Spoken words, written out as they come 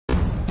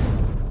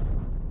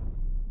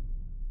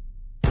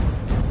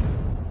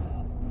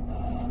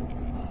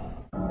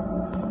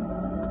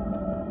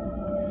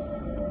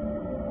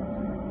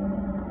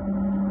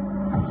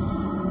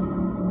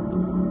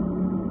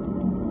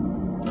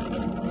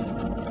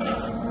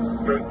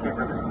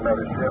gatekeepers of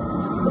the ship,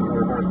 the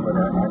 4 horsemen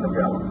are on the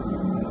gallows.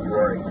 You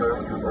are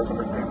encouraged to open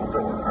the cable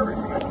door. I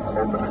repeat,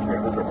 open the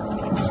cable door.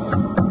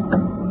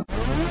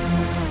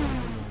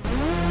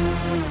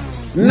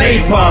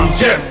 Napalm,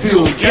 jet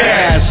fuel,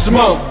 gas,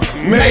 smoke,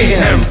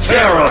 mayhem,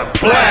 terror,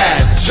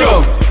 blast,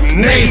 choke.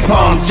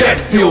 Napalm,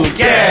 jet fuel,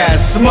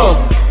 gas,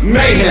 smoke,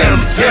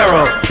 mayhem,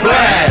 terror,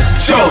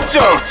 blast, choke.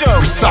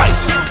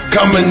 Precise,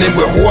 coming in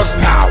with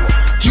horsepower.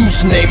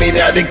 Joose name me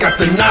that, they got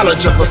the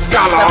knowledge of a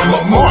scholar. I'm a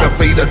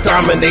motivator,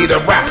 dominator,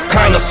 rap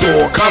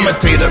connoisseur,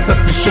 commentator,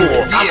 best be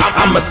sure.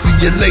 I'ma see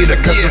you later,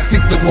 cause I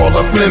seek the wall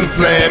of flim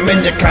flam.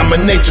 And your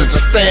common nature,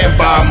 just stand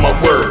by my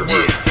word.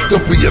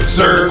 Don't be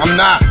absurd, I'm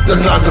not, the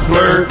lines are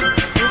blurred.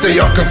 They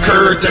all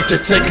concur that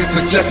you're taking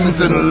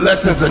suggestions and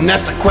lessons and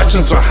answer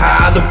questions on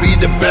how to be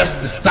the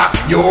best to stop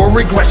your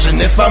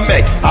regression. If I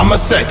may, I'ma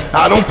say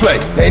I don't play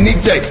any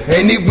day,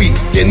 any week,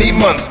 any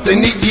month,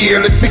 any year.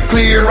 Let's be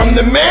clear, I'm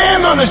the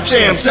man on this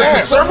jam.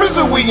 Silva Surfaz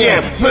who we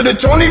am. For the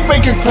Tony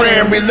Bacon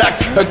cram,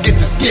 relax or get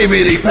the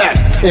skibidi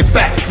packs. In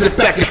fact, sit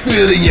back and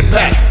feel in your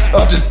pack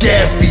of this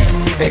gas beat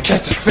and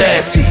catch this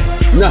fast heat.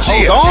 Now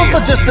hold on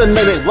for just a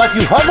minute, like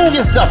you hugging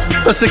yourself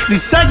for 60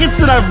 seconds,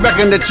 and I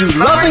reckon that you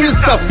loving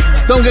yourself.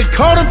 Don't get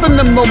caught up in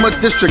the moment,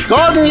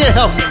 disregarding your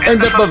health. End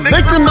up a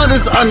victim of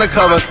this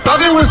undercover,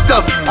 thugging with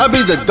stuff. I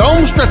be the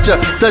dome stretcher,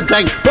 the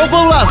dank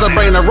vocalizer,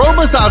 brain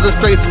aerobicizer,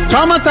 straight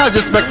traumatize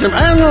your spectrum,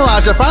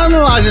 analyze your,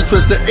 finalize your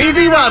twister,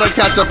 easy rider,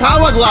 catch a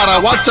power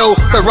glider, watch your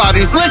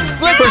karate flick,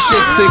 for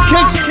shits and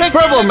kicks,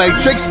 purple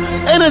matrix,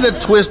 enter the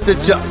twist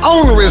at your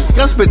own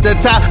risk. I spit that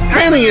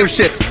titanium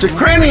shit, your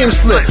cranium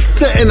split,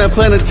 the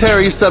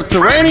interplanetary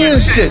subterranean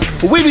shit.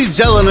 We be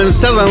gelling and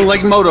selling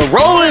like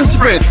Motorola and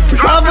Sprint,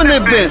 driving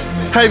it bent.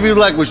 Have you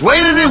like which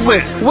way did it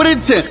went? With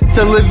intent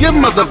to live your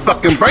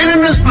motherfucking brain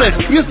in a split.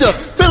 You still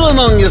feeling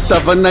on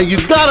yourself, and now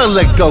you gotta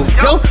let go,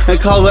 and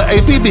call it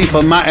APB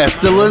for my ass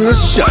still in the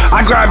show.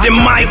 I grab the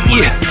mic,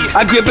 yeah,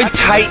 I grip it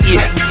tight,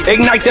 yeah,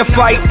 ignite the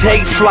fight,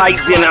 take flight,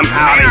 then I'm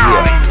out of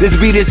here.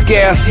 This beat is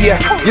gas, yeah,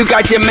 you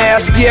got your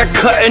mask, yeah,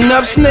 cutting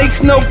up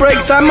snakes, no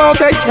breaks, I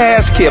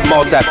multitask, yeah,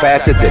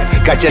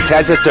 multifaceted, got your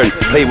taciturn,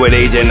 play with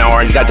Agent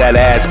Orange, got that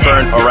ass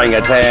burnt,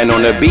 orangutan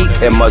on the beat,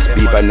 it must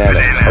be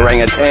bananas,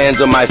 orangutans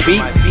on my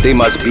feet, they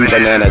must be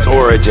bananas.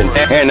 Origin,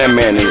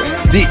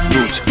 animaniacs, deep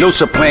roots, no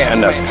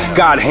supplanting us.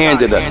 God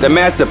handed us the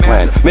master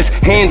plan,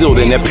 mishandled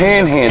in the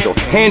panhandle,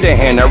 hand in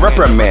hand, a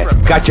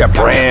reprimand. Got you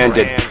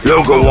branded,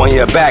 logo on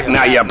your back,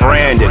 now you're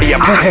branded.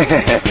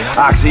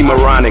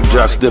 Oxymoronic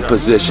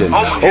juxtaposition.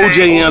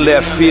 OJ in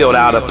left field,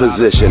 out of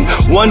position.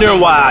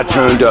 Wondering why I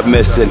turned up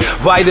missing.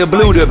 Vita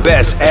Blue the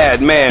best,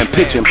 ad man,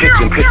 pitching.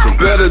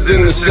 Better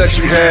than the sex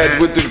you had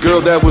with the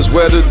girl that was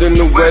wetter than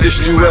the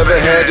wettest you ever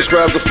had.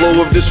 Describes the flow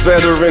of this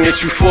veteran.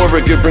 It's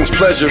euphoric, it brings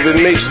pleasure,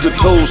 it makes the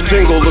toes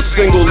tingle. A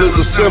single is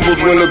assembled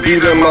when the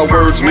beat and my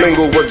words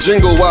mingle. What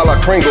jingle while I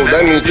kringle,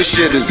 that means this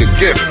shit is a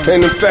gift.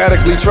 And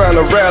emphatically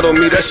trying to rattle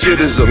me, that shit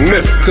is a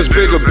myth. Cause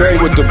Bigga bang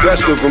with the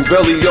best of them,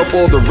 belly up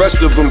all the rest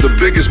of them. The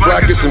biggest,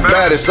 blackest, and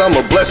baddest. I'm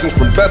a blessing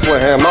from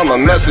Bethlehem, I'm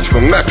a message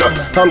from Mecca.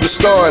 I'm the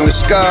star in the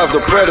sky, the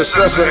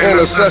predecessor,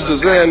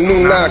 intercessors, and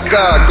new not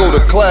God. Go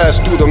to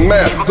class, do the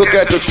math, look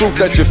at the truth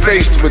that you're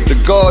faced with. The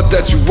God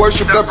that you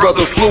worship, that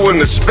brother flew in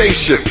the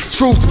spaceship.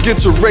 Truth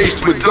gets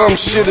erased with dumb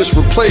shit is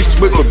replaced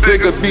with, but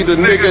Bigga be the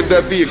nigga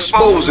that be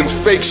exposing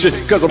fake shit.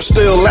 Cause I'm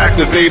still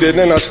activated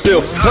and I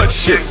still touch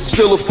shit.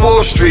 Still a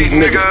 4th Street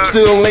nigga,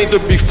 still ain't to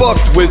be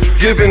fucked with.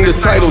 Giving the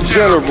title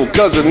general,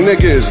 cause a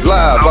nigga is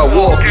live. I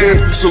walk in,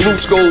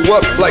 salutes go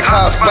up like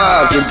high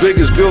fives. And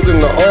Bigga's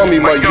building the army,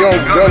 my young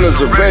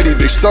gunners are ready,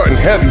 they starting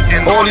heavy.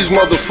 All these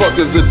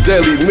motherfuckers are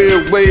deadly,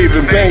 mid-wave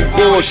and bank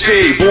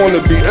bullshit. Born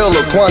to be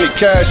illa, Quanti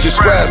Cash, you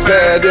scrap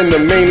bad. And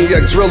the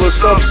maniac driller,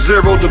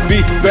 Sub-Zero, the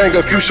beat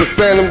banger, future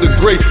phantom, the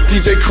great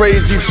DJ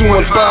Crazy,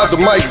 215, the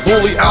Mike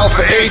Bully,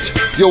 Alpha H.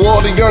 Yo,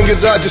 all the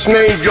youngins I just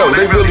named, yo,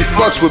 they really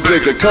fucks with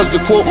Bigga. Cause to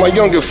quote my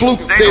youngin'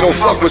 Fluke, they don't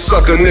fuck with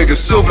sucker niggas.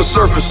 Silva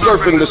Surfaz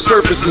surfing the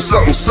surface is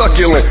something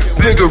succulent.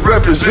 Bigga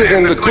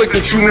representing the clique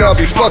that you now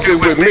be fucking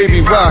with.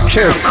 Maybe rock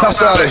him,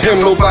 outside of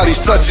him, nobody's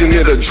touching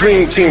it. A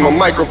dream team, a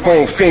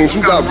microphone fiends,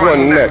 you got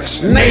run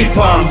next.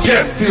 Napalm,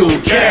 jet fuel,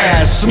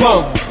 gas,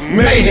 smoke,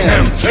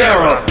 mayhem,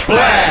 terror,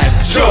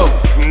 blast, choke.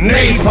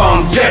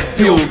 Napalm, jet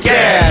fuel,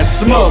 gas,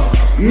 smoke,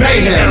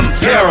 mayhem,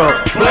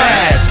 terror,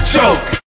 blast, choke.